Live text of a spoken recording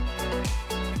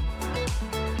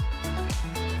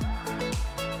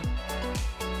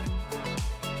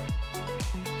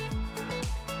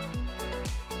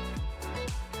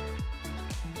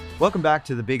Welcome back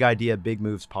to the Big Idea, Big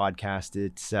Moves podcast.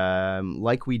 It's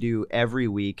like we do every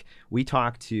week. We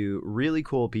talk to really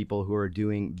cool people who are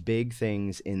doing big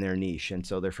things in their niche. And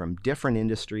so they're from different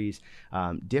industries,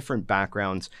 different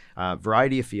backgrounds,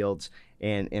 variety of fields.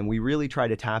 And we really try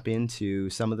to tap into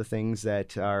some of the things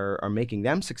that are making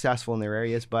them successful in their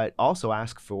areas, but also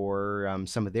ask for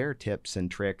some of their tips and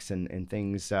tricks and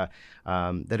things that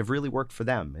have really worked for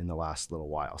them in the last little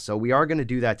while. So we are going to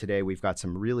do that today. We've got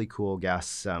some really cool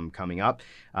guests coming up.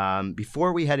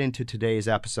 Before we head into today's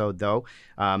episode, though,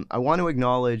 I want to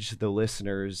acknowledge the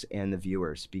listeners and the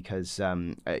viewers because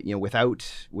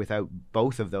without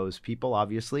both of those people,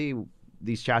 obviously,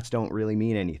 these chats don't really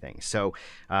mean anything. So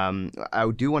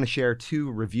I do want to share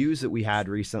two reviews that we had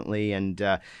recently. And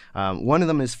one of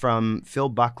them is from Phil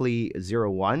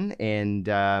Buckley01. And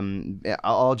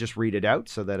I'll just read it out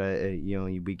so that,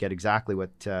 we get exactly what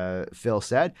Phil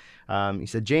said. He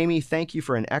said, Jamie, thank you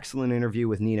for an excellent interview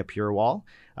with Nina Purewal.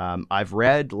 I've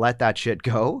read Let That Shit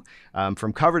Go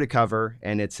from cover to cover,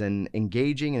 and it's an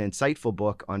engaging and insightful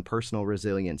book on personal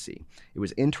resiliency. It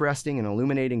was interesting and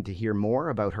illuminating to hear more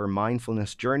about her mindfulness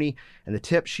journey, and the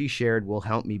tips she shared will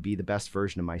help me be the best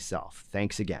version of myself.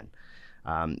 Thanks again.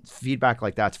 Feedback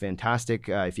like that's fantastic.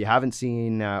 If you haven't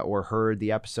seen or heard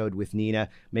the episode with Nina,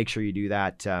 make sure you do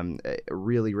that.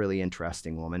 Really, really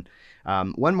interesting woman.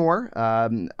 One more.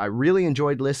 I really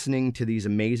enjoyed listening to these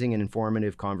amazing and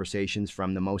informative conversations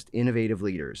from the most innovative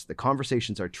leaders. The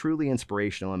conversations are truly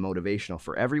inspirational and motivational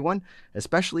for everyone,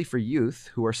 especially for youth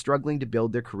who are struggling to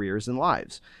build their careers and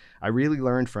lives. I really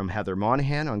learned from Heather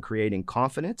Monahan on creating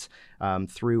confidence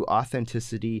through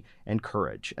authenticity and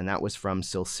courage. And that was from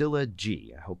Silsila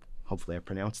G. Hopefully I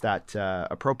pronounced that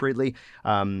appropriately.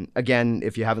 Again,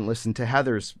 if you haven't listened to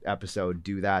Heather's episode,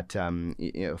 do that.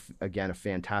 Again, a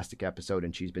fantastic episode,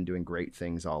 and she's been doing great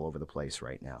things all over the place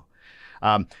right now.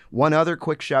 One other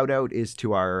quick shout out is to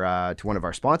one of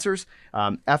our sponsors,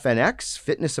 FNX,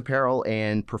 fitness apparel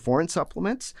and performance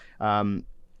supplements.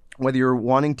 Whether you're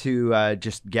wanting to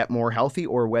just get more healthy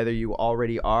or whether you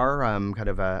already are kind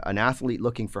of an athlete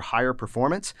looking for higher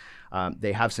performance,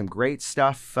 they have some great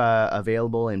stuff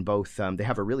available in both. They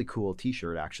have a really cool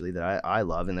t-shirt actually that I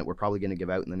love and that we're probably going to give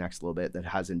out in the next little bit that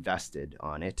has invested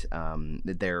on it.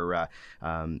 Their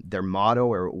motto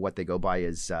or what they go by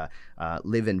is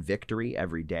live in victory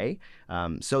every day.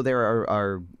 So there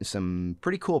are some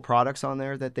pretty cool products on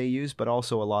there that they use, but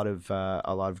also a lot of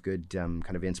good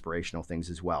kind of inspirational things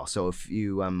as well. So if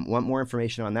you want more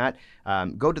information on that,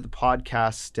 go to the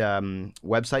podcast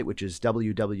website, which is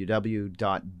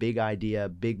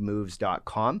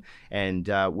www.bigideabigmoves.com, and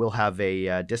we'll have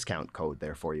a discount code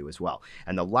there for you as well.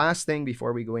 And the last thing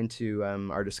before we go into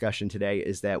our discussion today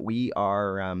is that we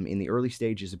are in the early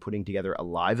stages of putting together a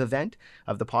live event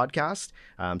of the podcast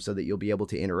so that you'll be able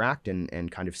to interact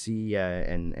and kind of see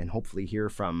and hopefully hear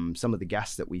from some of the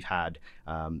guests that we've had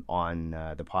on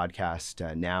the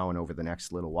podcast now and over the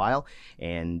next little while.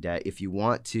 And if you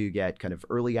want to get kind of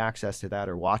early access to that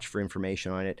or watch for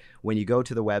information on it, when you go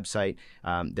to the website,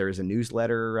 there is a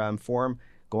newsletter form.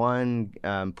 Go on,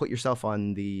 put yourself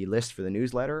on the list for the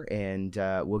newsletter, and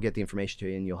we'll get the information to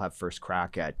you, and you'll have first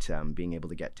crack at being able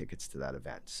to get tickets to that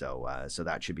event. So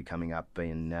that should be coming up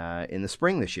in the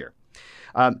spring this year.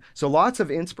 So lots of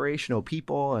inspirational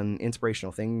people and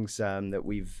inspirational things that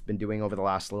we've been doing over the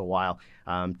last little while.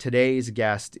 Today's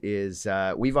guest is,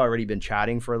 we've already been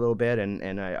chatting for a little bit,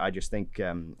 and I just think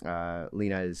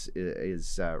Lena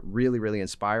is really, really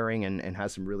inspiring and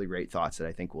has some really great thoughts that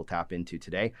I think we'll tap into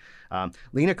today.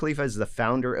 Lena Khalifa is the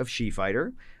founder of She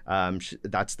Fighter.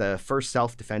 That's the first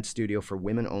self-defense studio for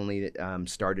women only that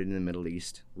started in the Middle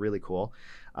East. Really cool.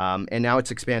 And now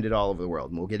it's expanded all over the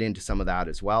world, and we'll get into some of that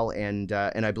as well. And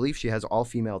I believe she has all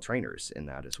female trainers in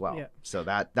that as well. Yeah. So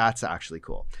that's actually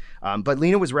cool. But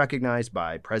Lena was recognized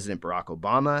by President Barack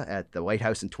Obama at the White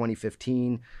House in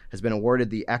 2015, has been awarded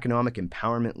the Economic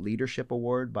Empowerment Leadership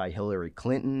Award by Hillary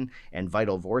Clinton and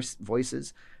Vital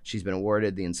Voices. She's been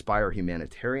awarded the Inspire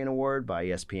Humanitarian Award by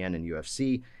ESPN and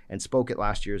UFC, and spoke at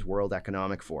last year's World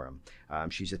Economic Forum.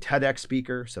 She's a TEDx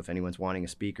speaker, so if anyone's wanting a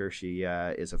speaker, she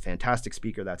is a fantastic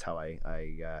speaker. That's how I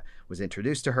was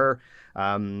introduced to her.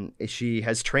 She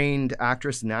has trained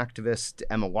actress and activist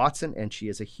Emma Watson, and she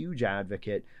is a huge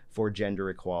advocate for gender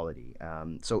equality.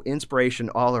 So inspiration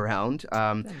all around.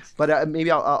 But maybe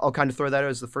I'll kind of throw that out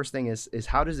as the first thing is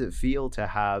how does it feel to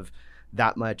have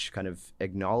that much kind of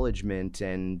acknowledgement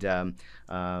and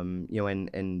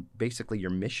and basically your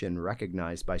mission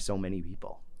recognized by so many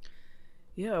people?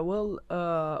 Yeah, well,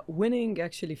 winning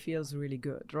actually feels really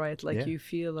good, right? Like you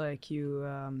feel like you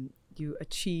you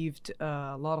achieved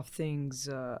a lot of things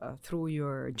through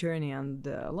your journey and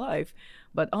life.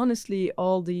 But honestly,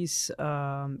 all these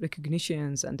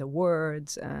recognitions and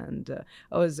awards, and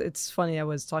it's funny, I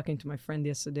was talking to my friend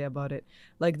yesterday about it.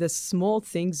 Like, the small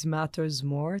things matters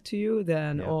more to you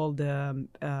than all the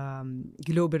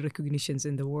global recognitions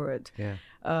in the world. Yeah.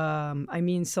 I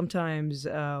mean, sometimes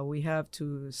we have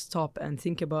to stop and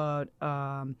think about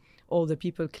all the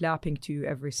people clapping to you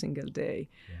every single day,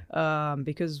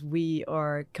 because we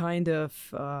are kind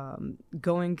of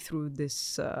going through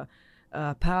this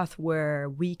path where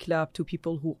we clap to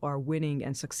people who are winning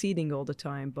and succeeding all the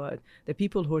time, but the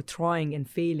people who are trying and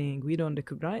failing, we don't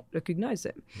recognize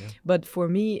them. But for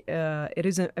me, it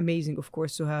is amazing, of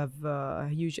course, to have a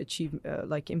huge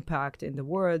impact in the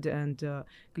world, and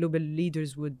global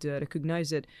leaders would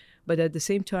recognize it. But at the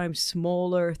same time,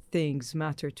 smaller things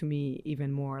matter to me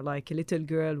even more. Like, a little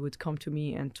girl would come to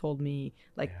me and tell me,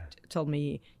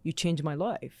 you changed my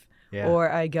life. Yeah.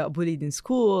 Or I got bullied in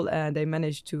school and I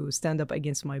managed to stand up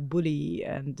against my bully,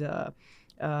 and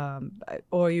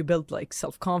or you built like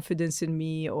self-confidence in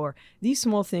me. Or these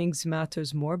small things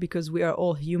matters more, because we are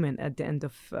all human at the end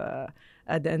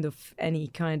of any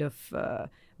kind of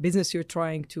business you're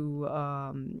trying to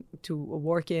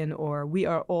work in, or we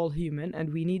are all human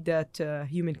and we need that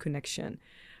human connection.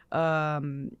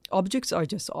 Objects are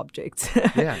just objects.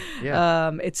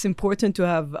 It's important to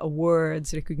have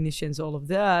awards, recognitions, all of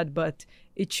that, but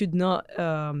it should not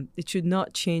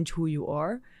change who you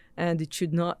are, and it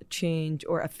should not change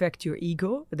or affect your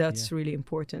ego. That's really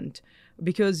important,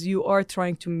 because you are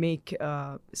trying to make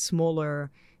smaller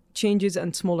changes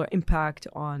and smaller impact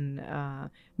on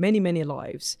many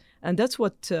lives, and that's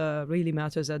what really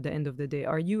matters at the end of the day.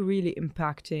 Are you really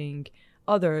impacting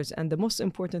others? And the most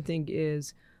important thing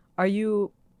is, are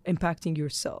you impacting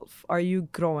yourself? Are you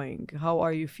growing? How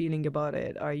are you feeling about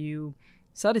it? Are you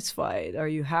satisfied? Are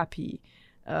you happy?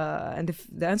 And if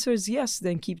the answer is yes,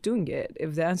 then keep doing it.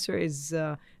 If the answer is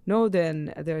no,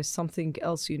 then there's something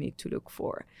else you need to look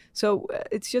for. So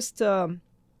it's just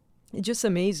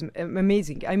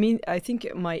amazing. I mean, I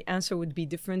think my answer would be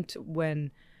different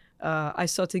when I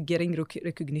started getting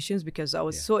recognitions, because I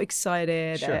was so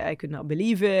excited. Sure. I could not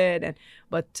believe it.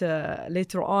 But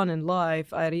later on in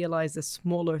life, I realized the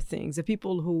smaller things, the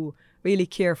people who really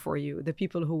care for you, the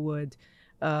people who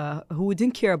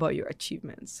didn't care about your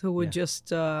achievements, who would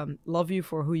just love you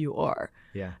for who you are.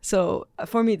 Yeah. So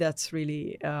for me, that's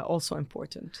really also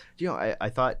important. You know, I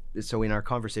thought, so in our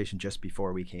conversation just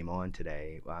before we came on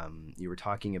today, you were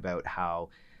talking about how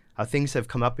things have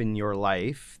come up in your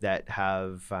life that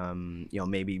have,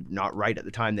 maybe not right at the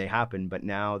time they happened, but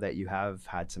now that you have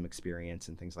had some experience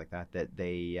and things like that, that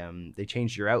they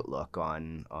changed your outlook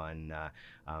on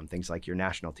things like your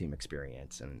national team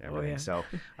experience and everything. So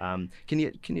can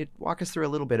you walk us through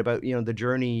a little bit about, the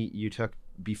journey you took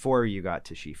before you got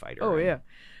to She Fighter?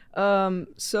 When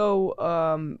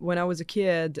I was a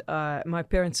kid, my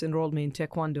parents enrolled me in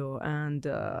Taekwondo, and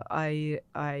I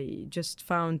just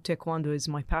found Taekwondo is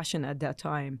my passion at that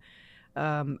time.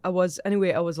 I was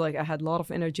like, I had a lot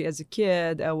of energy as a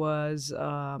kid. I was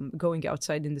going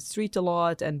outside in the street a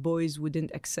lot, and boys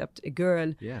wouldn't accept a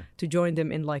girl to join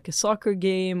them in like a soccer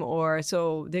game, or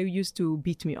so they used to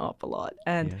beat me up a lot,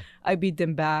 and I beat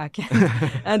them back.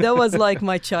 And that was like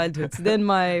my childhood. So then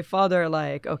my father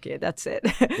like, okay, that's it.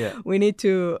 We need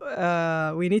to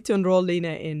enroll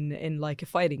Lena in like a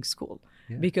fighting school.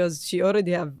 Because she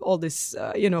already have all this,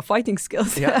 fighting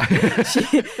skills.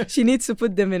 She needs to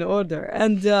put them in order.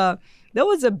 And that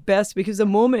was the best, because the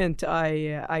moment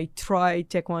I tried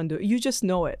Taekwondo, you just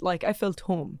know it. Like, I felt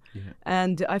home.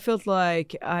 And I felt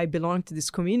like I belonged to this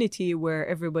community where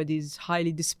everybody's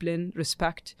highly disciplined,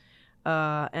 respect,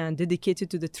 and dedicated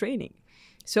to the training.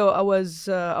 So I was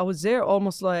there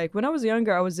almost like, when I was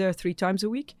younger, I was there 3 times a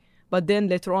week. But then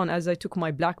later on, as I took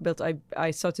my black belt,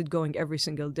 I started going every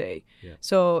single day.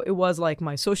 So it was like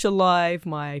my social life,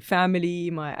 my family,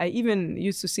 I even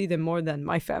used to see them more than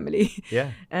my family.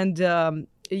 And,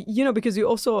 because you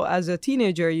also, as a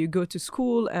teenager, you go to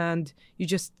school and you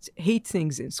just hate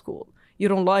things in school. You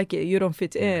don't like it, you don't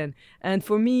fit in. And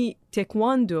for me,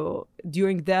 Taekwondo,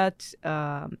 during that,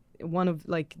 one of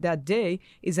like that day,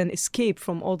 is an escape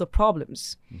from all the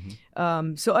problems.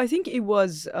 So I think it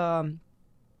was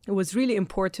really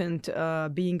important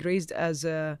being raised as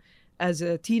a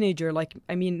teenager. Like,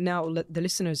 I mean, now the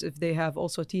listeners, if they have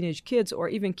also teenage kids or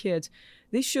even kids,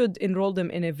 they should enroll them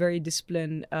in a very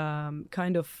disciplined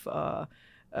kind of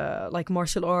like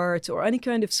martial arts or any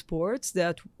kind of sports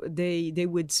that they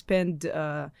would spend,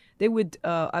 I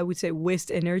would say, waste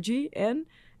energy in,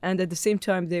 and at the same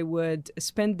time they would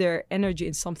spend their energy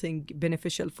in something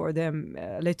beneficial for them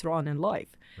later on in life.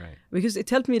 Right. Because it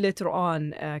helped me later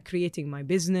on creating my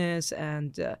business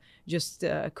and just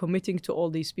committing to all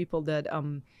these people that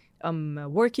I'm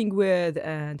working with,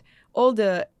 and all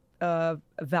the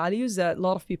values that a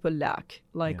lot of people lack,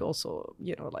 like also,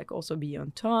 like also be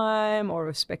on time or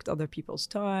respect other people's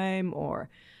time, or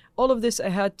all of this I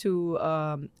had to,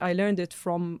 I learned it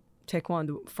from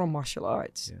Taekwondo, from martial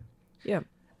arts. Yeah.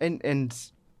 And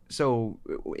so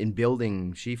in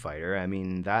building She Fighter, I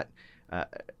mean, that,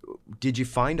 did you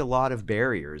find a lot of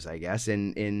barriers, I guess,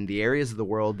 in the areas of the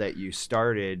world that you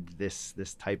started this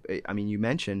type? I mean, you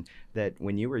mentioned that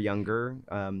when you were younger,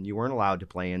 you weren't allowed to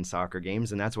play in soccer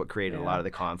games, and that's what created a lot of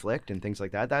the conflict and things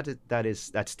like that.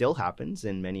 That still happens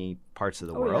in many parts of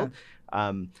the world.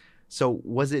 Yeah. So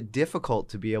was it difficult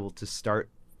to be able to start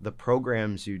the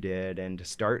programs you did and to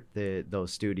start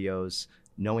those studios,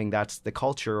 knowing that's the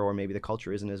culture, or maybe the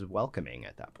culture isn't as welcoming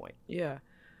at that point? Yeah.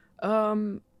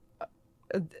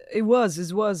 It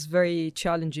was very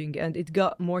challenging, and it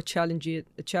got more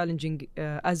challenging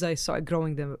as I started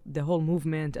growing the whole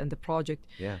movement and the project.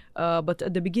 Yeah. But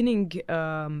at the beginning,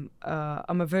 I'm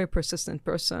a very persistent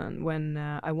person. When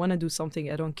I want to do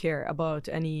something, I don't care about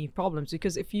any problems,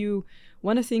 because if you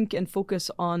want to think and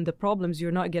focus on the problems,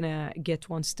 you're not gonna get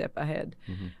one step ahead.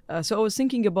 Mm-hmm. So I was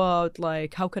thinking about,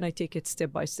 like, how can I take it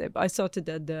step by step. I started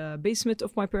at the basement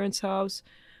of my parents' house.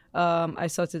 I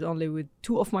started only with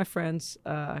 2 of my friends,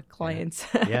 clients.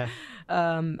 Yeah.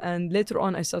 And later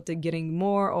on, I started getting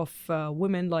more of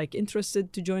women like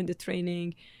interested to join the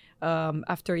training.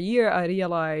 After a year, I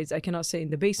realized I cannot stay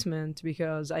in the basement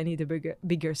because I need a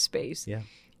bigger space. Yeah.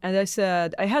 And I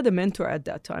said, I had a mentor at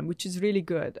that time, which is really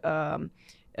good.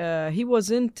 He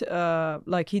wasn't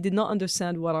he did not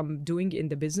understand what I'm doing in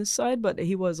the business side, but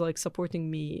he was like supporting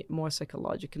me more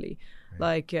psychologically.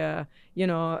 Right. Like,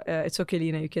 it's okay,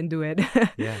 Lina, you can do it.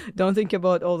 Yeah. Don't think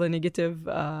about all the negative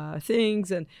things.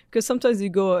 And because sometimes you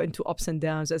go into ups and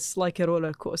downs. It's like a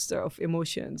roller coaster of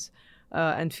emotions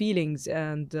and feelings.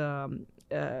 And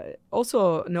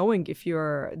also knowing if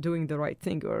you're doing the right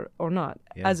thing or not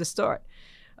as a start.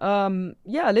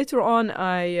 Later on,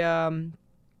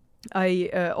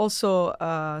 I also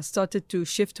started to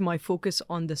shift my focus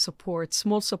on the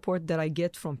small support that I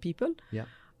get from people. Yeah.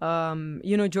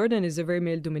 Jordan is a very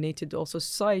male-dominated also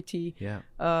society. Yeah.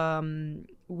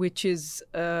 Which is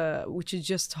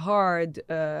just hard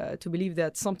to believe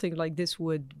that something like this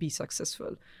would be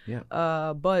successful. Yeah.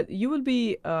 But you will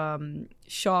be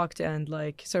shocked and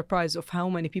like surprised of how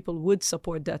many people would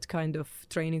support that kind of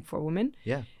training for women.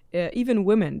 Yeah. Even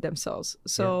women themselves.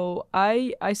 So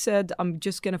I said, I'm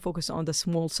just going to focus on the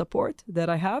small support that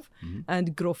I have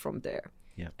and grow from there.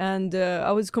 Yeah. And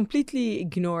I was completely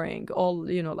ignoring all,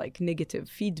 like negative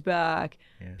feedback,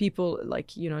 people like,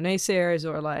 naysayers,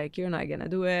 or like, you're not going to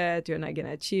do it, you're not going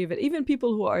to achieve it. Even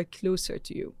people who are close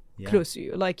to you,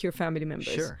 like your family members.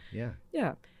 Sure. Yeah.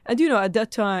 Yeah. And, at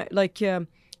that time, like, a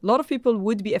lot of people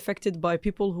would be affected by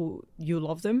people who you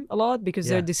love them a lot because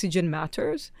their decision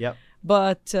matters. Yep.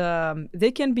 But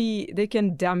they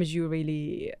can damage you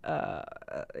really,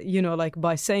 like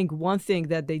by saying one thing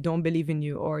that they don't believe in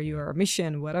you or your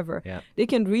mission, whatever. Yeah. They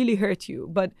can really hurt you.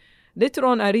 But later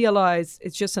on, I realized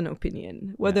it's just an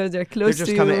opinion. Whether they're close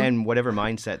to you, and whatever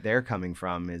mindset they're coming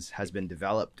from has been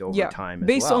developed over time,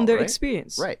 based on their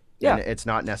experience. Right. Yeah. And it's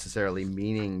not necessarily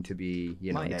meaning to be,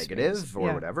 negative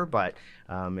or whatever, but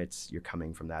you're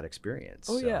coming from that experience.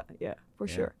 Oh, so. Yeah, for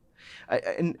sure.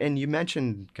 And you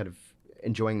mentioned kind of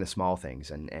enjoying the small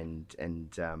things, and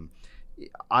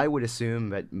I would assume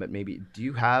that maybe, do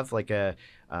you have like a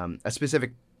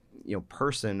specific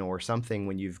person or something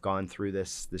when you've gone through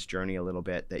this journey a little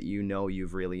bit that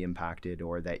you've really impacted,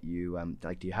 or that you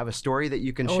do you have a story that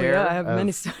you can share? Yeah, I have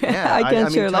many stories. Yeah, I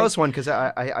can share. Tell us one, because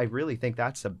I really think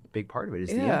that's a big part of it, is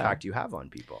the impact you have on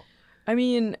people. I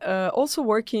mean, also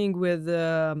working with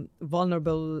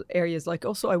vulnerable areas. Like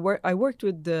also, I worked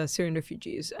with the Syrian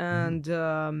refugees,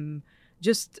 and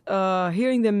just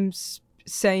hearing them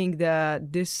saying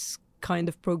that this kind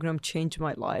of program changed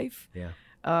my life. Yeah.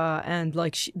 And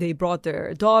like they brought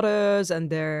their daughters and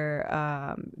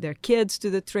their kids to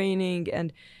the training,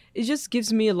 and it just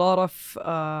gives me a lot of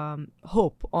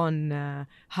hope on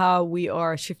how we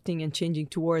are shifting and changing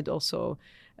toward also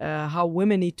how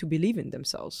women need to believe in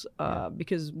themselves.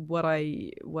 Because what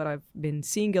I've been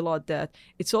seeing a lot, that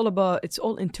it's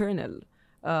all internal.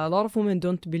 A lot of women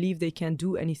don't believe they can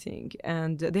do anything,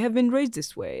 and they have been raised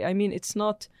this way. I mean, it's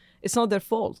not their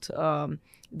fault.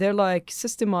 They're like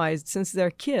systemized since they're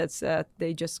kids that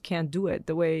they just can't do it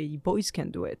the way boys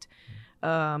can do it.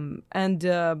 And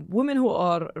women who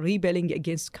are rebelling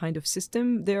against kind of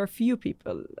system, there are few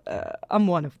people. I'm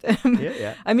one of them.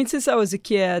 Yeah. I mean, since I was a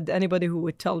kid, anybody who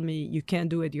would tell me you can't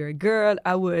do it, you're a girl,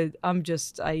 I would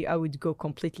go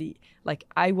completely like,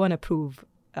 I want to prove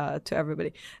to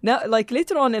everybody. Now, like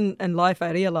later on in life,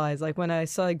 I realized, like when I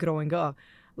started growing up,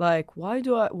 like why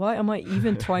am I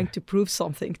even trying to prove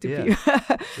something to people?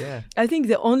 Yeah. I think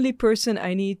the only person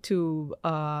I need to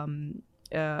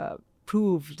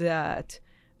prove that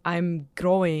I'm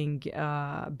growing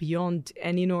beyond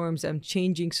any norms, I'm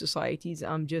changing societies,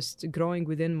 I'm just growing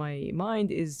within my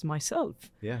mind, is myself.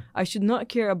 Yeah. I should not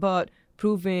care about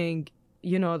proving,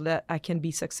 that I can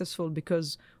be successful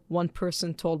because one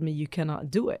person told me you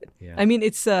cannot do it. Yeah. I mean,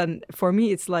 it's for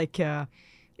me, it's like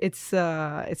it's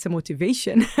a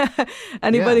motivation.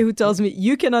 Anybody who tells me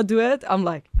you cannot do it, I'm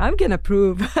like, I'm gonna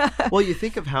prove. Well, you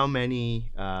think of how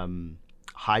many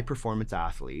high performance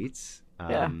athletes,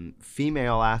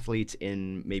 female athletes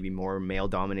in maybe more male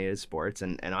dominated sports,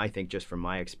 and I think just from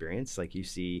my experience, like you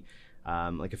see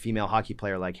like a female hockey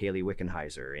player like Hayley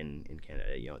Wickenheiser in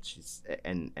Canada, she's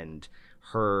and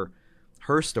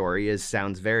her story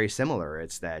sounds very similar.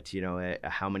 It's that,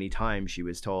 how many times she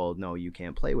was told, no, you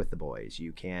can't play with the boys.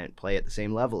 You can't play at the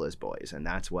same level as boys. And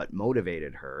that's what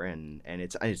motivated her. And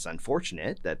it's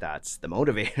unfortunate that that's the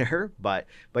motivator, but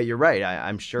you're right.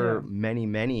 I'm sure many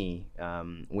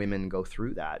women go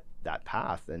through that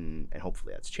path, and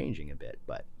hopefully that's changing a bit,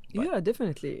 but yeah,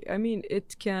 definitely. I mean,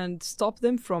 it can stop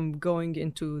them from going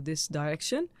into this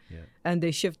direction, and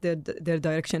they shift their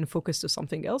direction and focus to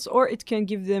something else, or it can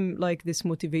give them like this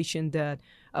motivation that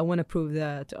I want to prove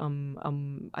that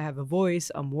I have a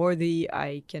voice, I'm worthy,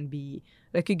 I can be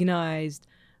recognized.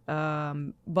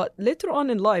 But later on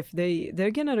in life,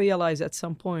 they're gonna realize at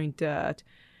some point that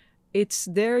it's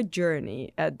their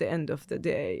journey at the end of the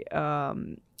day.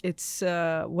 It's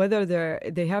whether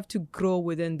they have to grow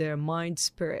within their mind,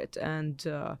 spirit, and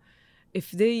if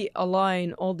they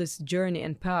align all this journey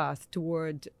and path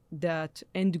toward that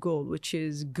end goal, which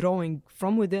is growing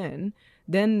from within,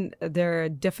 then they're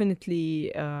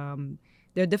definitely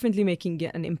making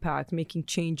an impact, making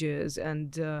changes,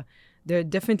 and they're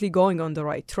definitely going on the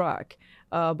right track.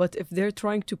 But if they're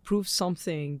trying to prove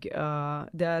something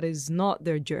that is not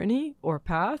their journey or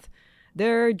path,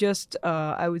 they're just,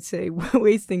 I would say,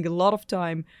 wasting a lot of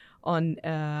time on,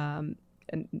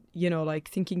 like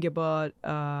thinking about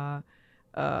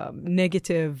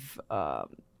negative,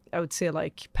 I would say,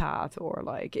 like path, or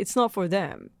like it's not for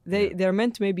them. They're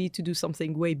meant maybe to do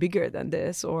something way bigger than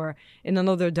this, or in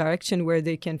another direction where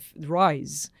they can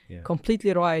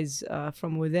completely rise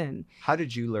from within. How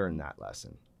did you learn that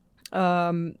lesson?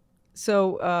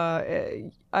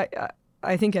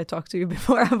 I think I talked to you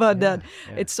before about that.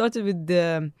 Yeah. It started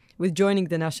with joining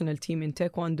the national team in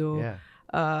Taekwondo,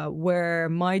 where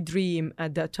my dream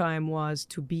at that time was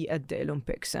to be at the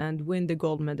Olympics and win the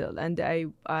gold medal. And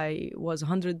I was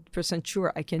 100%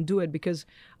 sure I can do it because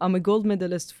I'm a gold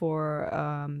medalist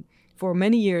for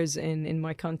many years in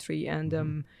my country,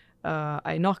 and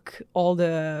I knock all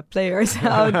the players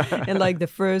out in like the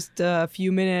first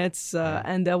few minutes,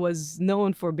 and I was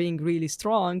known for being really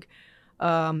strong.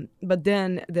 But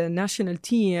then the national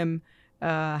team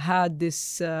had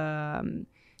this kind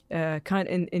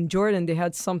in Jordan. They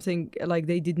had something like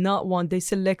they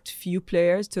select few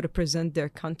players to represent their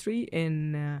country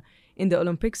in the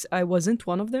Olympics. I wasn't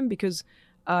one of them because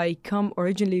I come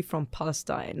originally from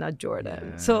Palestine, not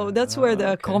Jordan. Yeah. So that's where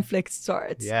the conflict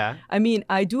starts. Yeah. I mean,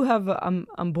 I do have,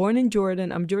 I'm born in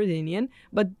Jordan, I'm Jordanian,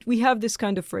 but we have this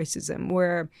kind of racism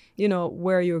where,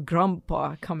 where your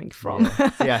grandpa coming from.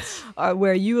 Yes.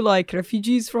 Were you like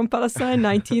refugees from Palestine,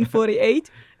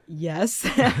 1948? Yes,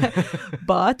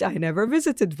 but I never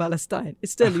visited Palestine.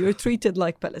 Still, you're treated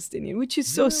like Palestinian, which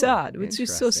is so sad,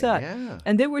 Yeah.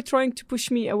 And they were trying to push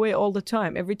me away all the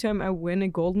time. Every time I win a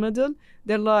gold medal,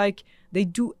 they're like, they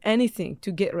do anything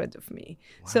to get rid of me.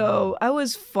 Wow. So I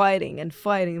was fighting,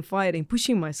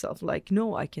 pushing myself like,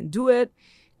 no, I can do it.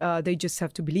 They just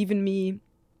have to believe in me.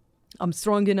 I'm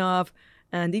strong enough.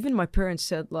 And even my parents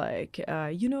said like,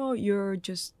 you're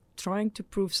just trying to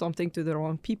prove something to the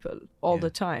wrong people all the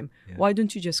time. Yeah. Why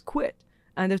don't you just quit?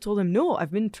 And I told them, no,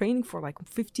 I've been training for like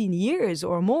 15 years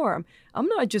or more. I'm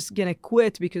not just gonna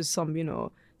quit because some,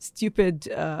 stupid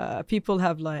people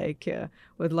have like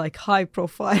with like high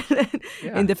profile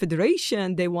in the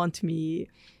federation, they want me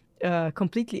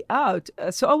completely out.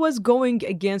 So I was going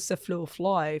against the flow of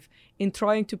life in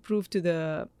trying to prove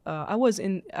to I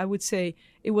would say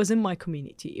it was in my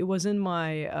community. It was in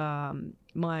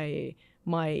my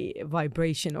my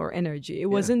vibration or energy. It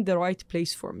wasn't the right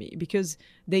place for me because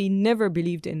they never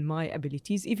believed in my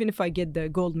abilities, even if I get the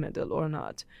gold medal or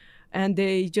not. And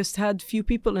they just had few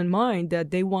people in mind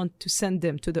that they want to send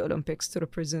them to the Olympics to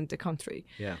represent the country.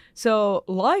 Yeah. So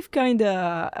life kind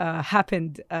of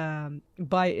happened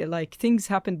things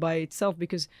happened by itself,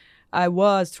 because I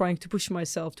was trying to push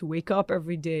myself to wake up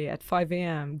every day at 5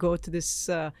 a.m., go to this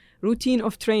routine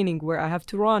of training where I have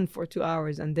to run for 2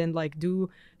 hours and then like do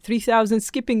 3,000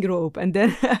 skipping rope. And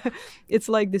then it's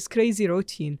like this crazy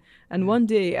routine. And one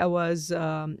day I was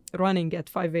running at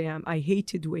 5 a.m. I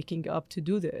hated waking up to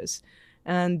do this.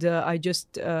 And I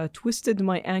just twisted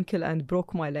my ankle and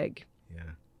broke my leg.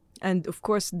 Yeah. And of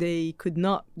course, they could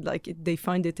not, they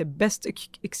find it the best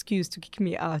excuse to kick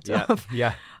me out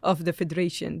of the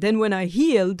federation. Then when I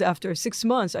healed after 6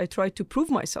 months, I tried to prove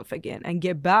myself again and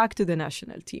get back to the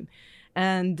national team.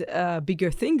 And bigger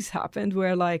things happened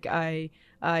where I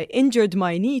injured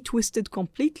my knee, twisted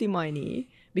completely my knee,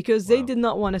 because they did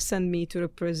not want to send me to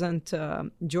represent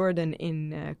Jordan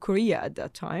in Korea at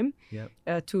that time,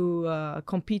 to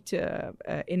compete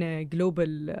in a global,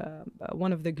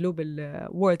 one of the global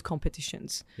world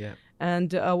competitions. Yeah.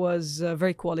 And I was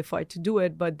very qualified to do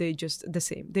it, but they just the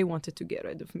same. They wanted to get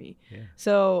rid of me. Yeah.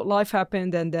 So life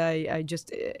happened, and I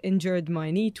just injured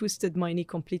my knee, twisted my knee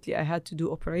completely. I had to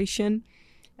do operation,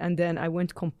 and then I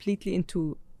went completely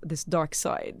into this dark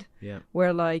side,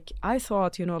 where I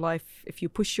thought, life, if you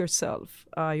push yourself,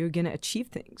 you're gonna achieve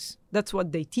things. That's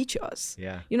what they teach us.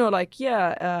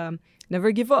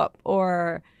 Never give up,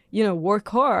 or work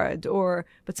hard,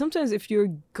 but sometimes if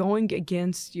you're going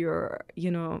against your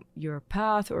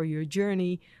path or your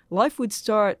journey, life would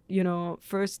start,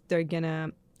 first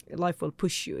life will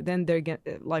push you, then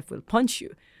life will punch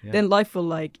you, then life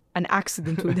will an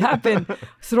accident would happen,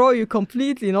 throw you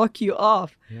completely, knock you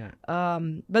off.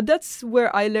 But that's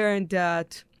where I learned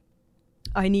that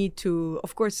I need to,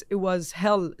 of course, it was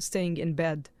hell staying in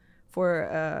bed for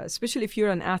especially if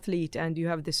you're an athlete and you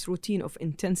have this routine of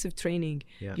intensive training.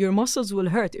 Your muscles will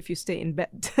hurt if you stay in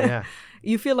bed.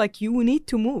 You feel like you need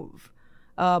to move,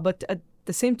 but at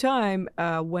the same time,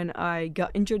 when I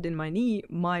got injured in my knee,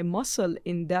 my muscle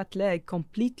in that leg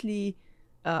completely,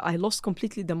 I lost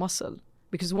completely the muscle,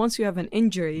 because once you have an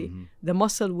injury, the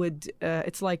muscle would,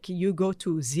 it's like you go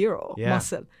to zero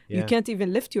muscle. You can't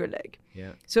even lift your leg.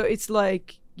 So it's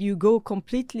like you go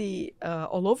completely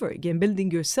all over again,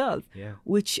 building yourself,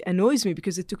 which annoys me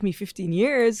because it took me 15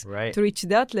 years to reach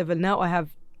that level. Now I have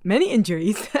many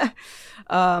injuries.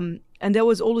 And I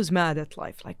was always mad at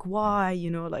life, why,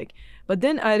 but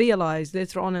then I realized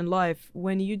later on in life,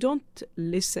 when you don't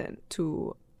listen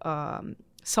to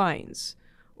signs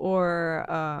or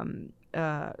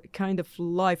kind of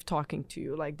life talking to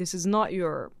you, this is not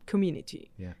your community,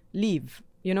 leave.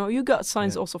 You got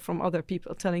signs also from other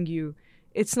people telling you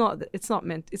it's not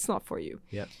meant, it's not for you.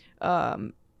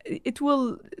 It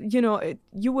will,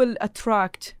 you will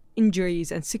attract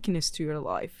injuries and sickness to your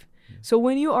life. So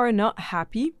when you are not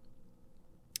happy,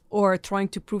 or trying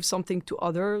to prove something to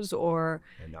others, or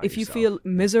if you feel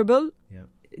miserable,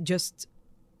 just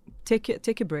take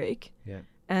a break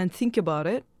and think about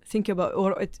it.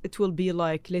 Or it will be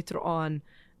later on,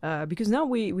 because now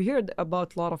we heard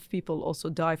about a lot of people also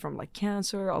die from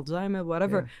cancer, Alzheimer,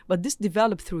 whatever. But this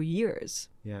developed through years,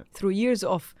 through years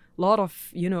of a lot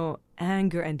of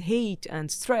anger and hate and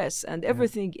stress and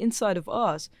everything inside of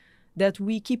us, that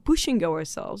we keep pushing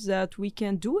ourselves that we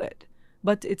can do it.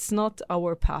 But it's not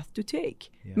our path to take.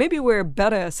 Maybe we're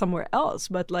better somewhere else,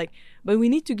 but we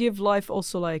need to give life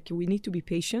also, we need to be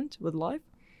patient with life.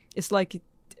 It's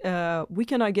we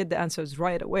cannot get the answers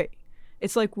right away.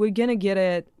 It's we're gonna get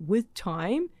it with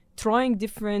time, trying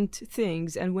different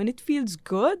things, and when it feels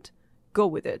good, go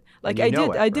with it.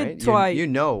 I did try. You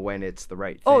know when it's the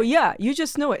right thing. Oh yeah, you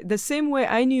just know it. The same way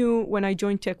I knew when I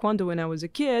joined Taekwondo when I was a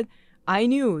kid, I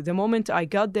knew the moment I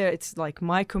got there, it's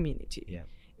my community.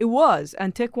 It was,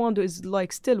 and Taekwondo is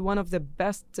still one of the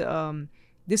best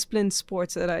disciplined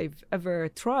sports that I've ever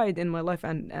tried in my life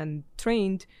and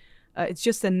trained. It's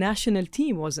just the national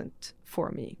team wasn't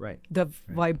for me. The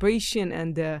vibration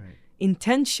and the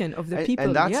intention of the people.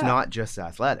 And that's not just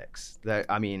athletics.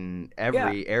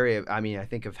 Every area. I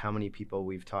think of how many people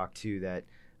we've talked to that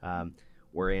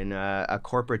were in a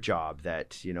corporate job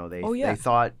that, they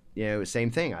thought,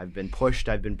 same thing. I've been pushed.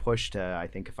 I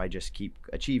think if I just keep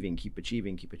achieving,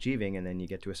 and then you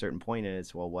get to a certain point and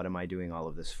it's, well, what am I doing all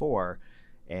of this for?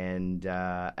 And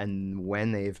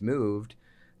when they've moved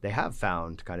they have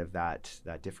found kind of that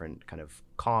different kind of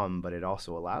calm, but it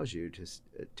also allows you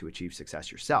to achieve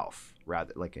success yourself,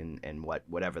 rather like in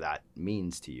whatever that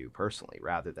means to you personally,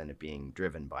 rather than it being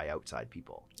driven by outside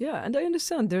people. Yeah, and I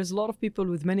understand there's a lot of people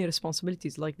with many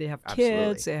responsibilities, like they have Absolutely.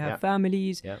 kids, they have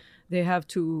families, Yeah. they have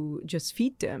to just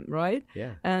feed them, right?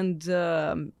 Yeah.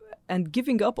 And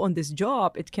giving up on this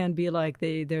job, it can be like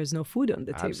there's no food on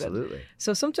the table. Absolutely.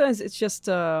 So sometimes it's just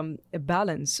a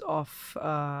balance of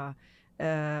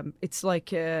it's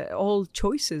like all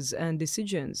choices and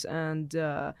decisions, and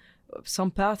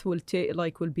some path will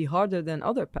be harder than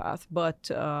other path,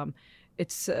 but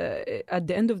it's at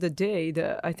the end of the day,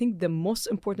 I think the most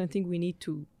important thing we need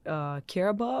to care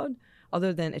about,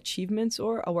 other than achievements,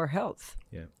 or our health.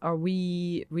 Yeah. Are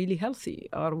we really healthy?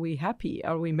 Are we happy?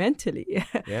 Are we mentally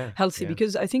healthy? Yeah.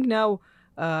 Because I think now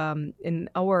in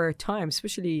our time,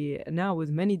 especially now with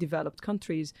many developed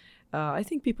countries, I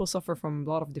think people suffer from a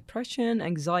lot of depression,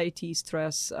 anxiety,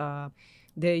 stress.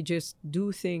 They just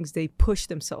do things, they push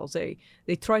themselves.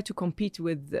 They try to compete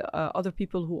with other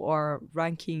people who are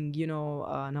ranking,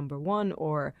 number one,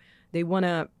 or they want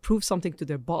to prove something to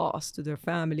their boss, to their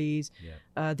families.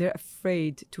 Yeah. They're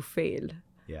afraid to fail.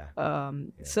 Yeah.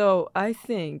 So I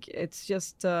think it's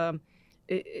just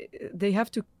they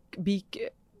have to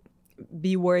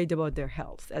be worried about their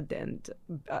health at the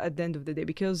end of the day,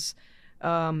 because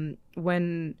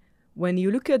when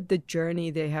you look at the journey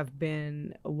they have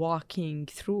been walking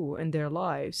through in their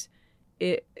lives,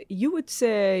 you would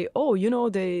say, oh,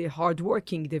 they're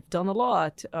hardworking, they've done a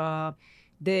lot,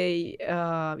 they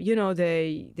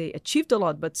achieved a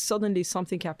lot, but suddenly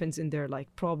something happens in their, like,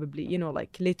 probably,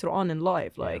 like later on in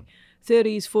life, like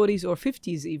 30s, 40s, or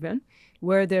 50s even,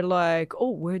 where they're like,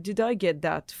 oh, where did I get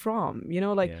that from?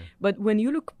 But when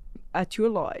you look at your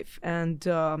life and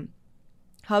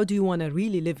how do you want to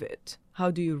really live it? How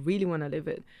do you really want to live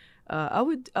it? I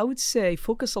would say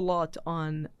focus a lot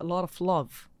on a lot of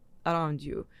love around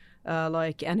you,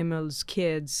 like animals,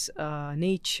 kids,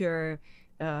 nature,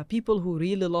 people who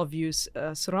really love you.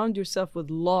 Surround yourself with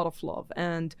a lot of love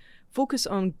and focus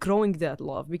on growing that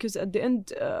love, because at the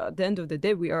end of the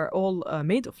day, we are all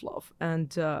made of love.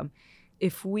 And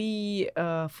if we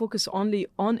focus only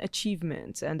on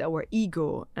achievements and our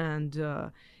ego, and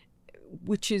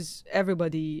which is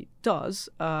everybody does,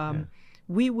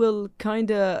 we will kind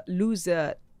of lose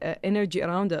that energy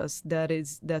around us,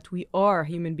 that we are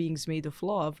human beings made of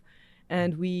love,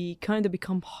 and we kind of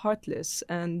become heartless,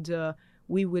 and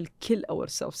we will kill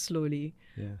ourselves slowly.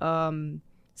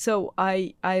 So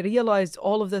I realized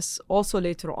all of this also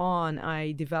later on.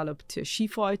 I developed She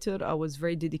Fighter. I was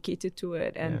very dedicated to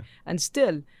it, and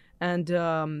still, and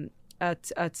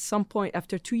at some point,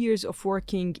 after 2 years of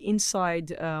working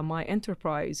inside my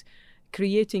enterprise,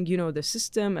 creating, the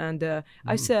system, and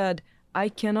I said, I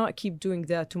cannot keep doing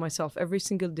that to myself every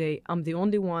single day. I'm the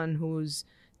only one who's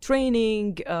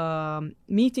training,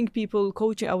 meeting people,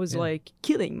 coaching. I was like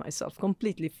killing myself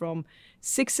completely. From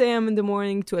 6 a.m. in the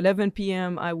morning to 11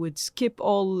 p.m. I would skip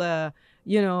all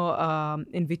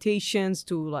invitations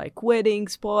to like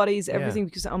weddings, parties, everything,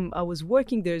 because I was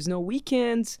working. There's no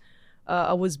weekends.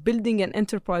 I was building an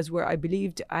enterprise where I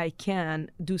believed I can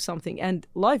do something, and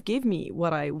life gave me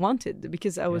what I wanted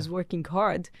because I was working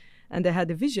hard and I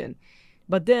had a vision.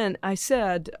 But then I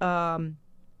said,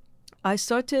 I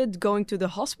started going to the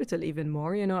hospital even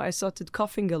more. I started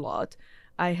coughing a lot.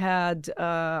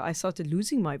 I started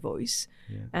losing my voice,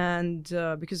 and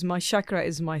because my chakra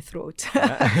is my throat,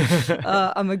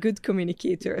 I'm a good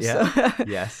communicator.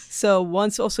 So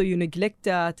once also you neglect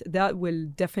that will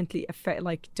definitely affect,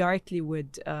 like directly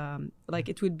would, like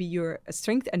it would be your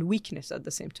strength and weakness at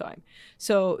the same time.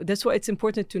 So that's why it's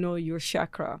important to know your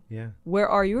chakra. Where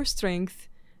are your strengths?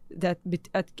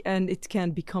 And it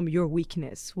can become your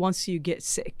weakness once you get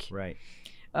sick. Right.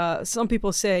 Some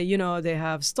people say, they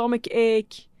have stomach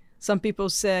ache. Some people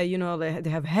say, they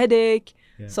have headache.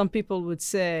 Some people would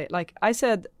say, like I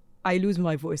said, I lose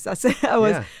my voice. That's it. I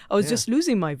was just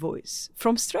losing my voice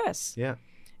from stress.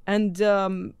 And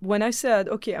when I said,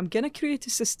 okay, I'm gonna create a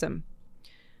system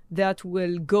that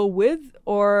will go with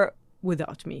or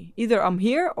without me. Either I'm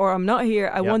here or I'm not here.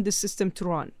 I want the system to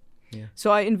run.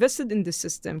 So I invested in the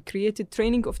system, created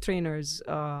training of trainers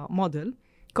model,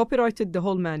 copyrighted the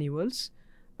whole manuals,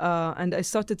 and I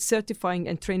started certifying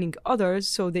and training others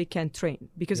so they can train,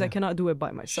 because I cannot do it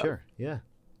by myself.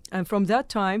 And from that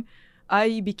time,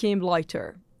 I became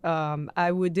lighter.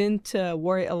 I wouldn't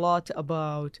worry a lot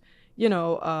about,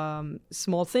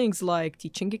 small things like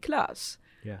teaching a class.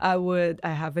 I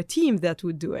have a team that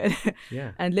would do it.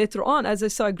 And later on, as I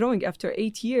started growing, after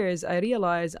 8 years, I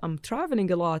realized I'm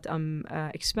traveling a lot. I'm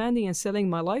expanding and selling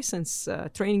my license,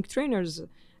 training trainers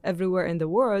everywhere in the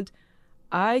world,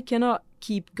 I cannot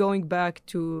keep going back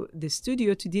to the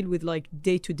studio to deal with like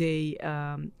day-to-day.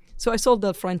 So I sold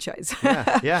the franchise.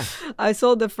 Yeah. I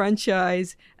sold the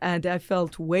franchise, and I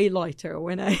felt way lighter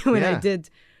when I did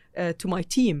to my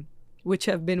team, which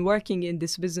have been working in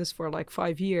this business for like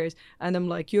 5 years. And I'm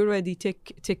like, you already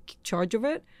take charge of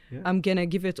it. Yeah. I'm gonna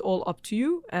give it all up to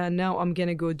you, and now I'm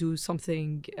gonna go do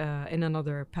something in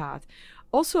another path.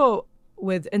 Also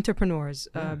with entrepreneurs,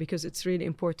 because it's really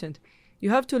important, you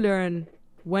have to learn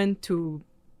when to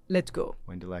let go.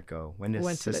 When to let go. When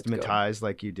to systematize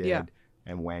like you did,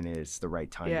 and when is the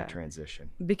right time to transition.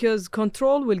 Because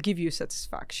control will give you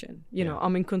satisfaction. You know,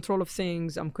 I'm in control of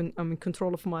things. I'm in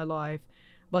control of my life.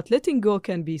 But letting go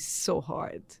can be so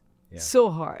hard.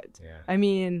 So hard. I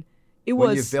mean,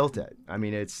 you've built it. I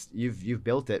mean, you've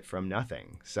built it from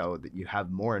nothing, so that you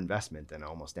have more investment than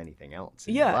almost anything else.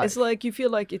 It's like you feel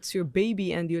like it's your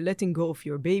baby and you're letting go of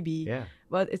your baby.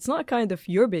 But it's not kind of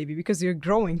your baby because you're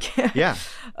growing.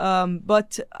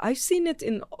 But I've seen it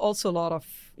in also a lot of,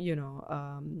 you know,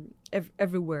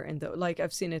 everywhere like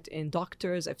I've seen it in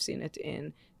doctors, I've seen it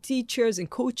in teachers and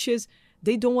coaches.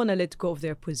 They don't want to let go of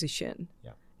their position.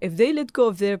 If they let go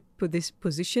of this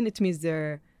position, it means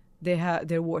they're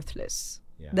worthless.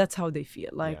 That's how they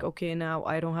feel. Like, okay, now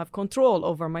I don't have control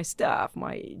over my staff,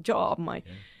 my job,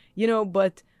 you know.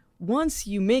 But once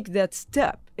you make that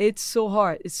step, it's so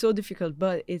hard, it's so difficult,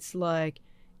 but it's like,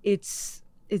 it's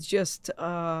just,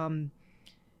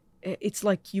 it's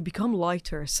like you become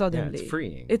lighter suddenly. It's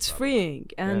freeing. It's freeing,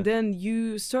 and then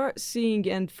you start seeing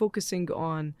and focusing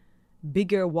on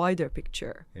bigger, wider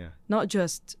picture. Not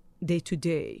just day to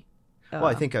day. Well,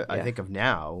 I think of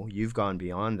now, you've gone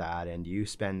beyond that, and you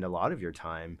spend a lot of your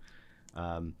time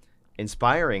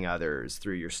inspiring others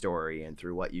through your story and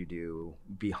through what you do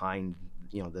behind,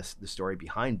 you know, the story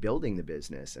behind building the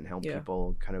business, and help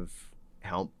people kind of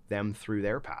help them through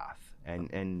their path.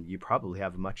 And you probably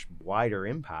have a much wider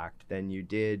impact than you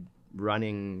did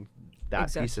running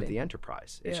that piece of the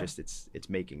enterprise. It's just it's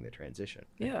making the transition.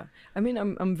 I mean,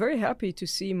 I'm very happy to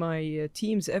see my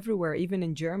teams everywhere, even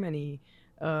in Germany,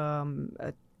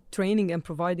 training and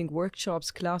providing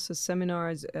workshops, classes,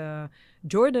 seminars.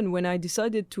 Jordan, when I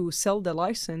decided to sell the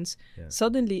license,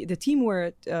 suddenly the team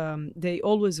they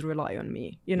always rely on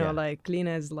me. You know, like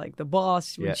Lena is like the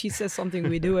boss. When she says something,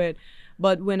 we do it.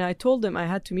 But when I told them, I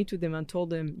had to meet with them and told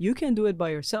them, you can do it by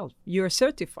yourself. You're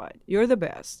certified. You're the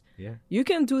best. You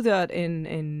can do that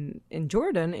in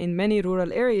Jordan, in many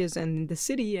rural areas and in the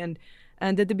city. And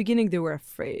at the beginning, they were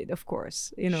afraid, of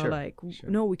course. You know,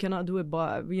 no, we cannot do it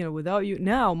without you.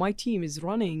 Now, my team is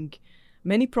running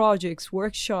many projects,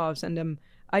 workshops, and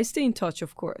I stay in touch,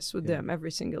 of course, with them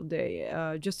every single day,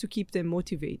 just to keep them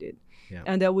motivated.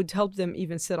 And I would help them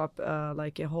even set up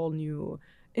like a whole new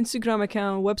Instagram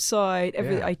account, website,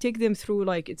 everything. I take them through,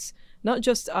 like, it's not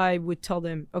just I would tell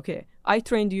them, okay, I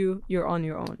trained you, you're on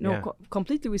your own. No,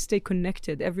 completely we stay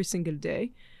connected every single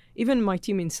day. Even my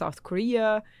team in South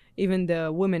Korea, even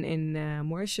the women in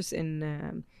Mauritius,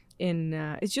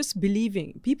 it's just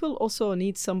believing. People also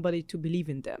need somebody to believe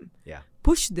in them.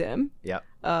 Push them.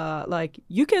 Like,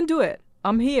 you can do it.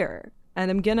 I'm here and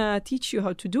I'm gonna teach you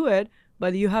how to do it,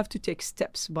 but you have to take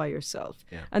steps by yourself.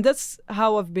 And that's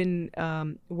how I've been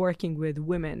working with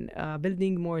women,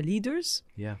 building more leaders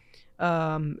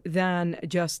than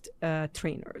just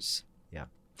trainers.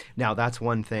 Now, that's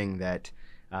one thing that,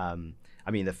 I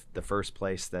mean, the first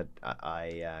place that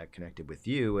I connected with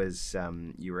you is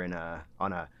you were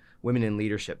on a Women in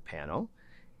Leadership panel.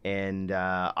 And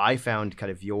I found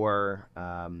kind of your,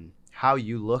 how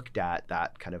you looked at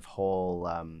that kind of whole,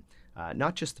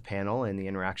 not just the panel and the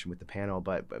interaction with the panel,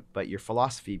 but your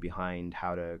philosophy behind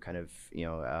how to kind of,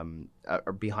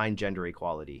 or behind gender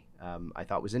equality, I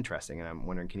thought was interesting. And I'm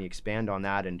wondering, can you expand on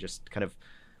that and just kind of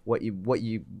what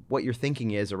your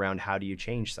thinking is around how do you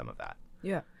change some of that?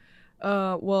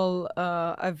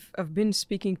 I've been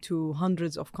speaking to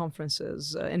hundreds of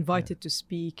conferences, invited to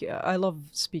speak. I love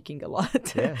speaking a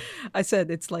lot. I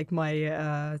said it's like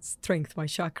my strength, my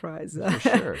chakras,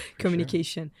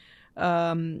 communication.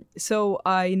 So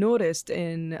I noticed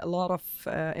in a lot of,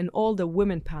 in all the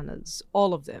women panels,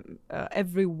 all of them,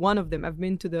 every one of them, I've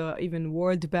been to the even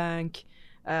World Bank,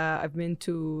 I've been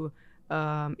to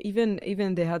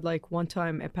even they had like one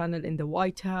time a panel in the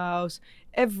White House,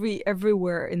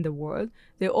 everywhere in the world.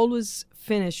 They always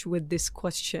finish with this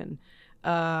question.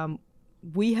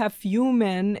 We have few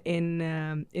men in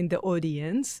the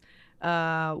audience.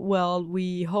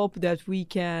 We hope that we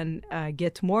can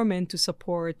get more men to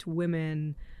support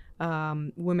women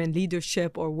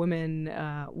leadership, or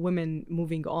women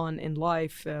moving on in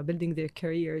life, building their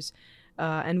careers.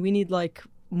 And we need like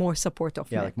more support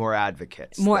of men. Like more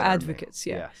advocates. More that are advocates,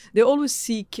 male. yeah. Yes. They always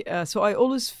seek, so I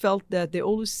always felt that they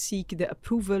always seek the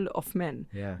approval of men.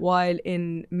 Yeah. While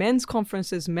in men's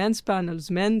conferences, men's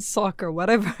panels, men's soccer,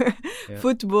 whatever,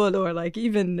 football, or like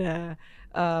even,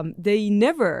 they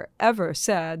never ever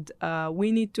said,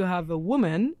 we need to have a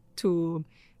woman to,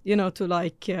 to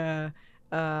like, to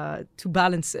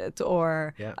balance it.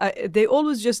 Or they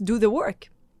always just do the work.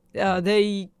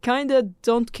 They kind of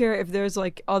don't care if there's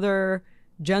like other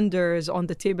genders on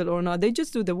the table or not. They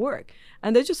just do the work.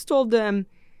 And they just told them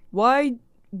why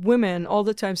women all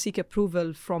the time seek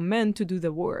approval from men to do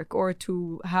the work or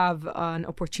to have an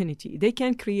opportunity. They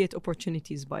can create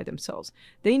opportunities by themselves.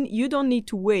 You don't need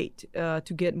to wait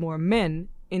to get more men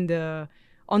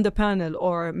on the panel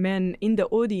or men in the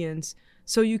audience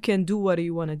so you can do what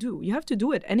you want to do. You have to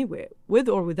do it anyway, with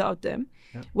or without them,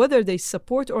 whether they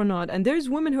support or not. And there's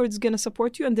women who's going to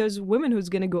support you, and there's women who's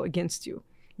going to go against you.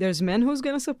 There's men who's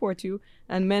going to support you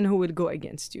and men who will go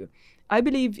against you. I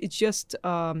believe it's just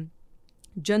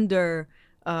gender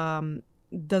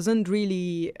doesn't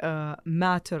really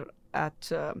matter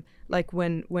at like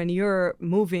when you're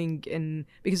moving in,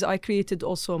 because I created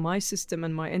also my system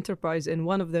and my enterprise in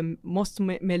one of the most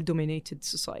male-dominated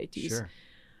societies. Sure.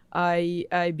 I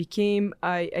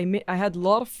had a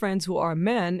lot of friends who are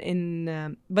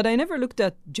men but I never looked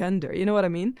at gender. You know what I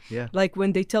mean? Yeah. Like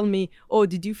when they tell me, oh,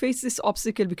 did you face this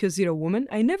obstacle because you're a woman?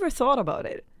 I never thought about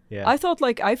it. Yeah. I thought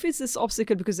like I face this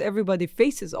obstacle because everybody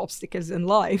faces obstacles in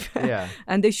life. Yeah.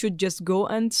 And they should just go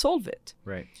and solve it.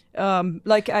 Right.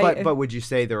 But would you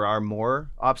say there are more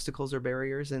obstacles or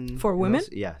barriers for women?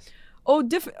 Yes. Oh,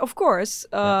 of course.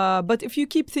 But if you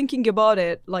keep thinking about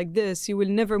it like this, you will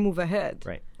never move ahead.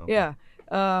 Right. Okay. Yeah.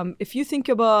 If you think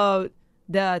about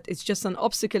that it's just an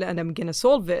obstacle and I'm going to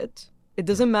solve it, it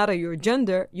doesn't matter your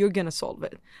gender, you're going to solve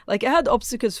it. Like I had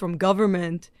obstacles from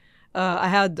government. I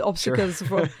had obstacles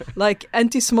from like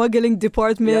anti-smuggling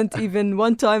department. Even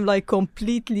one time, like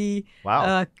completely,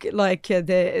 wow.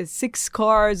 The 6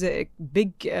 cars,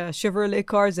 big Chevrolet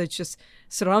cars that just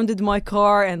surrounded my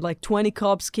car, and like 20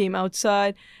 cops came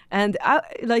outside. And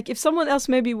like if someone else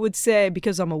maybe would say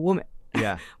because I'm a woman,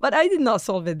 yeah, but I did not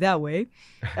solve it that way.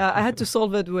 I had to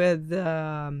solve it with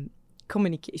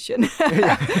communication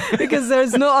because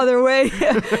there's no other way.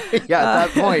 Yeah, at that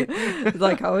point.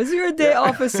 Like, how is your day,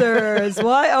 officers?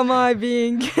 Why am I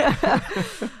being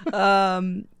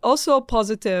also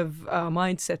positive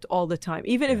mindset all the time,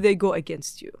 even if they go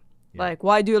against you. Like,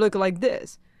 why do you look like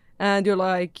this? And you're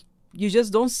like, you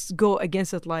just don't go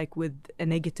against it like with a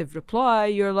negative reply.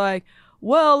 You're like,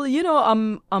 well,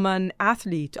 I'm an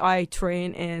athlete. I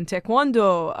train in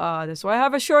Taekwondo. That's why I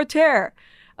have a short hair.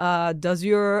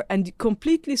 And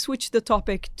completely switch the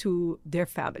topic to their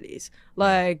families.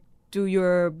 Like, do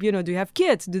you have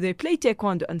kids? Do they play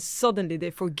Taekwondo? And suddenly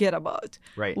they forget about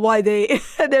why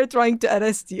they're trying to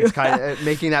arrest you. It's kind of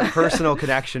making that personal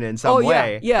connection in some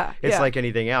way. Yeah. It's like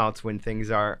anything else. When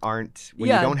things aren't, when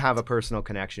you don't have a personal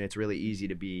connection, it's really easy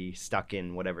to be stuck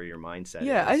in whatever your mindset is.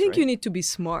 Yeah, I think you need to be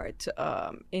smart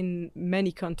in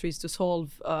many countries to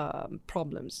solve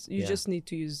problems. You just need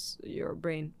to use your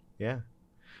brain. Yeah.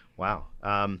 Wow.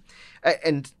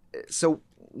 And so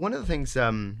one of the things,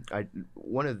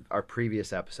 one of our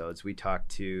previous episodes, we talked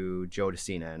to Joe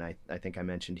DeCina, and I think I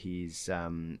mentioned he's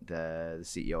the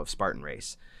CEO of Spartan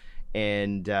Race.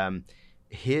 And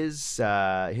his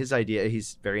idea,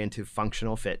 he's very into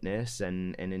functional fitness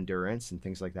and endurance and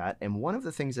things like that. And one of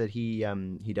the things that he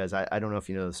does, I don't know if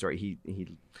you know the story,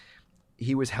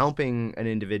 he was helping an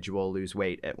individual lose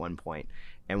weight at one point.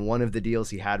 And one of the deals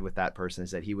he had with that person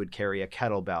is that he would carry a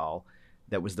kettlebell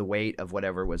that was the weight of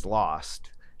whatever was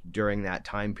lost during that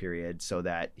time period, so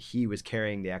that he was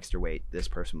carrying the extra weight this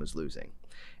person was losing.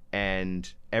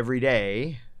 And every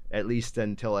day, at least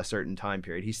until a certain time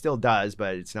period, he still does,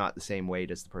 but it's not the same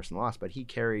weight as the person lost, but he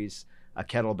carries a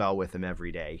kettlebell with him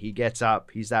every day. He gets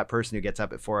up, he's that person who gets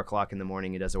up at 4:00 in the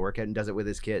morning and does a workout and does it with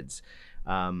his kids.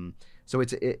 So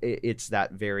it's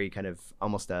that very kind of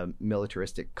almost a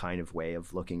militaristic kind of way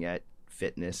of looking at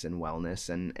fitness and wellness.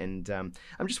 And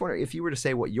I'm just wondering if you were to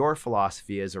say what your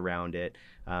philosophy is around it,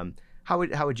 how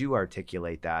would you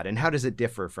articulate that? And how does it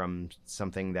differ from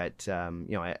something that,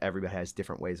 everybody has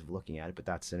different ways of looking at it, but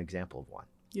that's an example of one.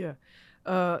 Yeah.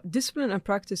 Discipline and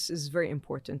practice is very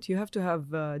important. You have to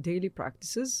have daily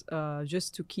practices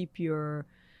just to keep your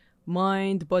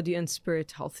mind, body, and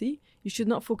spirit healthy. You should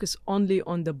not focus only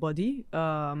on the body.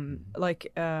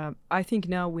 I think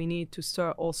now we need to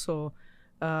start also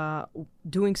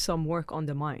doing some work on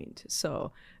the mind.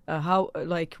 So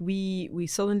we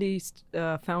suddenly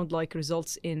found like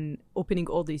results in opening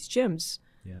all these gyms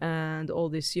and all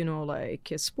this,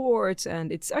 like sports,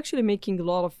 and it's actually making a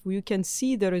lot of, you can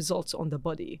see the results on the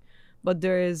body, but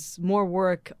there is more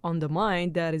work on the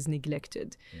mind that is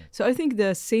neglected. So I think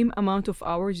the same amount of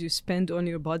hours you spend on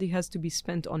your body has to be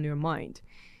spent on your mind.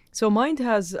 So mind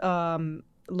has a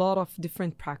lot of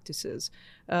different practices.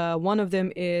 One of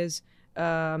them is,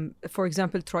 for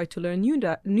example, try to learn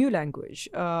new language.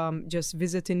 Just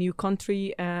visit a new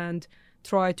country and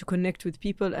try to connect with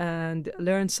people and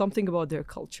learn something about their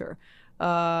culture.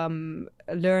 Learn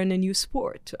a new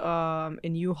sport, a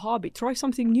new hobby. Try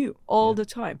something new all the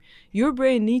time. Your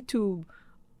brain need to.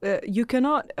 You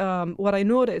cannot. What I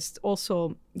noticed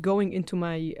also going into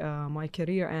my my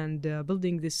career and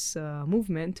building this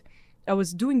movement, I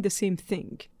was doing the same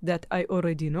thing that I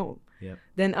already know.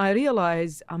 Then I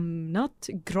realized I'm not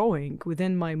growing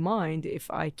within my mind if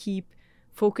I keep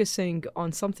focusing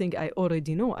on something I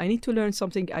already know. I need to learn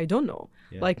something I don't know,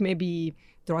 like maybe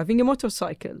driving a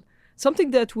motorcycle,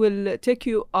 something that will take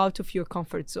you out of your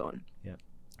comfort zone.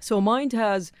 So mind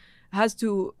has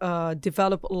to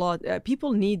develop a lot.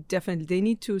 People they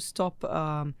need to stop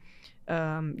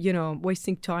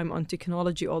wasting time on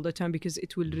technology all the time, because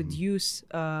it will reduce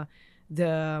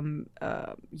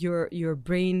your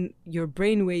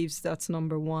brain waves. That's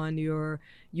number one.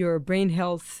 Your brain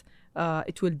health.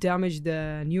 It will damage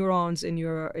the neurons in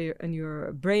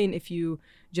your brain if you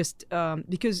just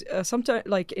because sometimes,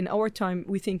 like in our time,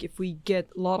 we think if we get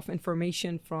a lot of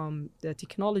information from the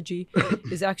technology,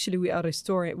 is actually we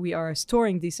are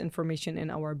storing this information in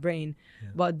our brain.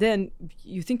 But then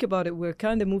you think about it, we're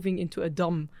kind of moving into a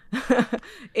dumb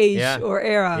age or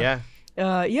era.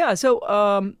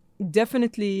 So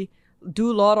definitely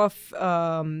do a lot of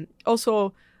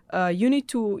also you need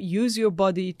to use your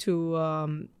body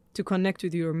to connect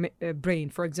with your brain.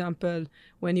 For example,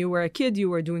 when you were a kid, you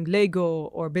were doing Lego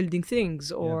or building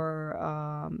things or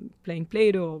playing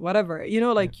Play-Doh, whatever.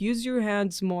 Use your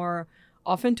hands more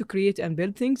often to create and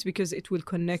build things, because it will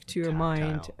connect to your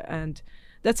mind. And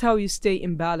that's how you stay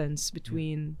in balance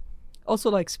between,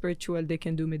 also like spiritual, they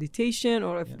can do meditation,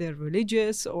 or if they're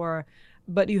religious,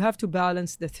 but you have to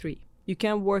balance the three. You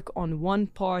can't work on one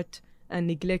part and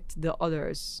neglect the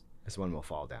others. This one will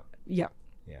fall down. Yeah.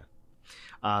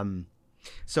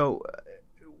 So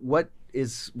what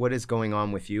is going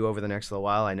on with you over the next little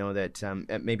while? I know that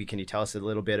maybe can you tell us a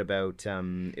little bit about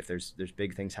if there's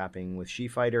big things happening with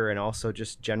SheFighter, and also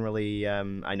just generally,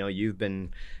 I know you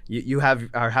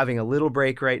are having a little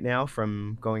break right now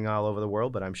from going all over the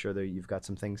world, but I'm sure that you've got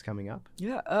some things coming up.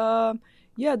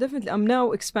 Yeah, definitely. I'm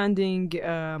now expanding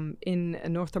in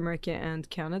North America and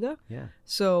Canada.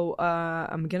 So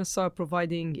I'm gonna start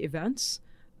providing events.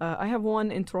 I have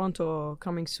one in Toronto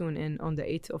coming soon on the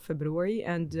 8th of February.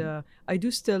 And I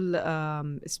do still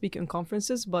speak in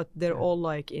conferences, but they're all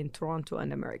like in Toronto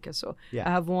and America. So I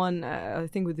have one, I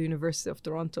think, with the University of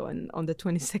Toronto on the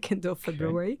 22nd of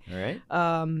February. All right.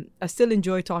 I still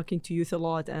enjoy talking to youth a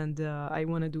lot, and I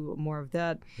want to do more of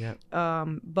that.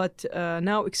 But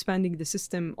now expanding the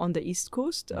system on the East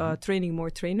Coast, training more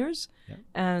trainers,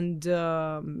 and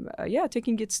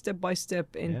taking it step by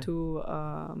step into...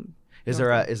 Is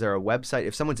there a website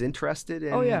if someone's interested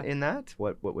in that?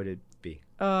 What would it be?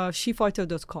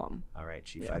 SheFighter.com. All right,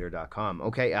 SheFighter.com.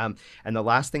 Okay. And the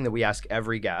last thing that we ask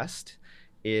every guest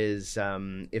is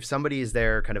if somebody is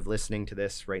there kind of listening to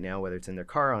this right now, whether it's in their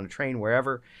car, on a train,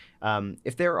 wherever,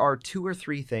 if there are 2 or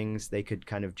 3 things they could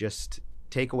kind of just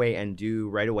take away and do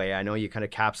right away. I know you kind of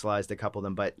capsulized a couple of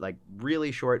them, but like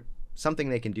really short, something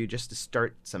they can do just to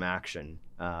start some action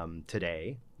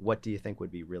today. What do you think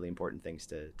would be really important things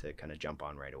to kind of jump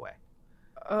on right away?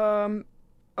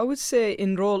 I would say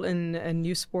enroll in a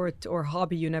new sport or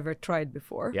hobby you never tried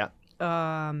before.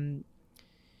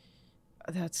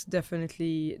 That's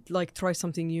definitely, like, try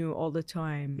something new all the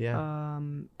time.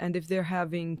 And if they're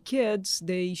having kids,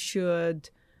 they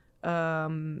should let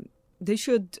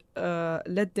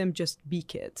them just be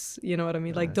kids. You know what I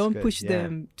mean? Like, don't push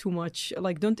them too much.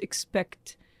 Like, don't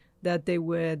expect that they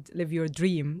would live your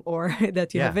dream or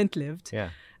that you haven't lived.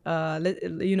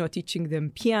 Teaching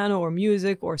them piano or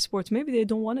music or sports. Maybe they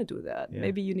don't want to do that.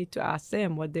 Maybe you need to ask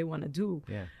them what they want to do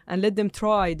and let them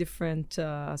try different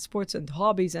sports and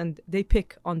hobbies, and they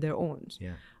pick on their own.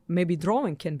 Maybe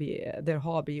drawing can be their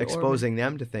hobby. Exposing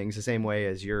them to things the same way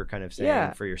as you're kind of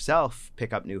saying for yourself,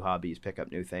 pick up new hobbies, pick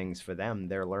up new things for them.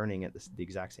 They're learning at the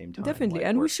exact same time. Definitely.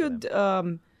 And we should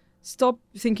stop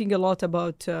thinking a lot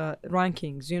about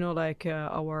rankings. Like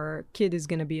our kid is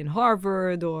going to be in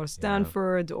Harvard or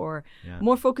Stanford or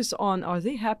more focus on, are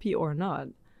they happy or not?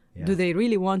 Yeah. Do they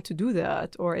really want to do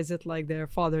that, or is it like their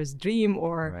father's dream?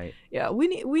 Or Right. yeah, we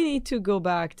need to go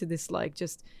back to this, like,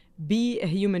 just be a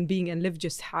human being and live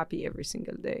just happy every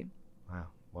single day. Wow.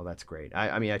 Well, that's great.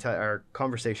 I mean, our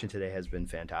conversation today has been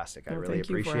fantastic. I really Thank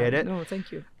you for appreciate it. No,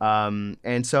 thank you.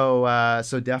 And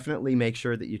so definitely make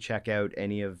sure that you check out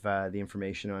any of the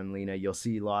information on Lena. You'll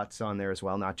see lots on there as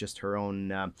well, not just her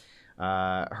own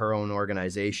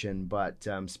organization, but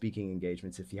speaking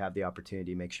engagements. If you have the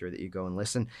opportunity, make sure that you go and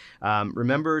listen.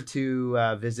 Remember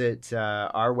to visit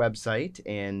our website,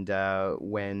 and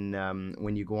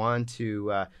when you go on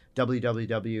to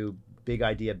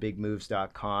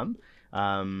www.bigideabigmoves.com,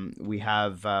 we'll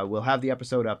have the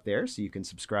episode up there, so you can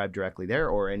subscribe directly there,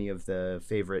 or any of the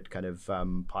favorite kind of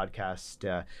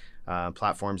podcast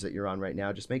platforms that you're on right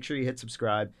now. Just make sure you hit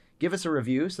subscribe. Give us a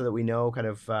review so that we know kind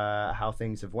of how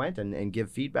things have went, and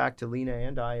give feedback to Lena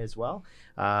and I as well.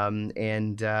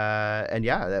 And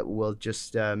yeah, that we'll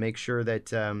just make sure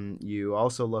that you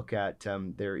also look at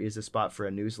there is a spot for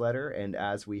a newsletter, and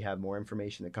as we have more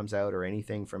information that comes out or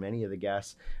anything from any of the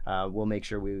guests, we'll make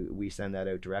sure we send that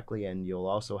out directly, and you'll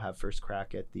also have first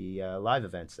crack at the live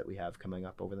events that we have coming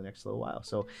up over the next little while.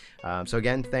 So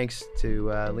again, thanks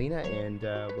to Lena, and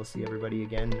we'll see everybody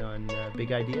again on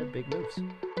Big Idea, Big Moves.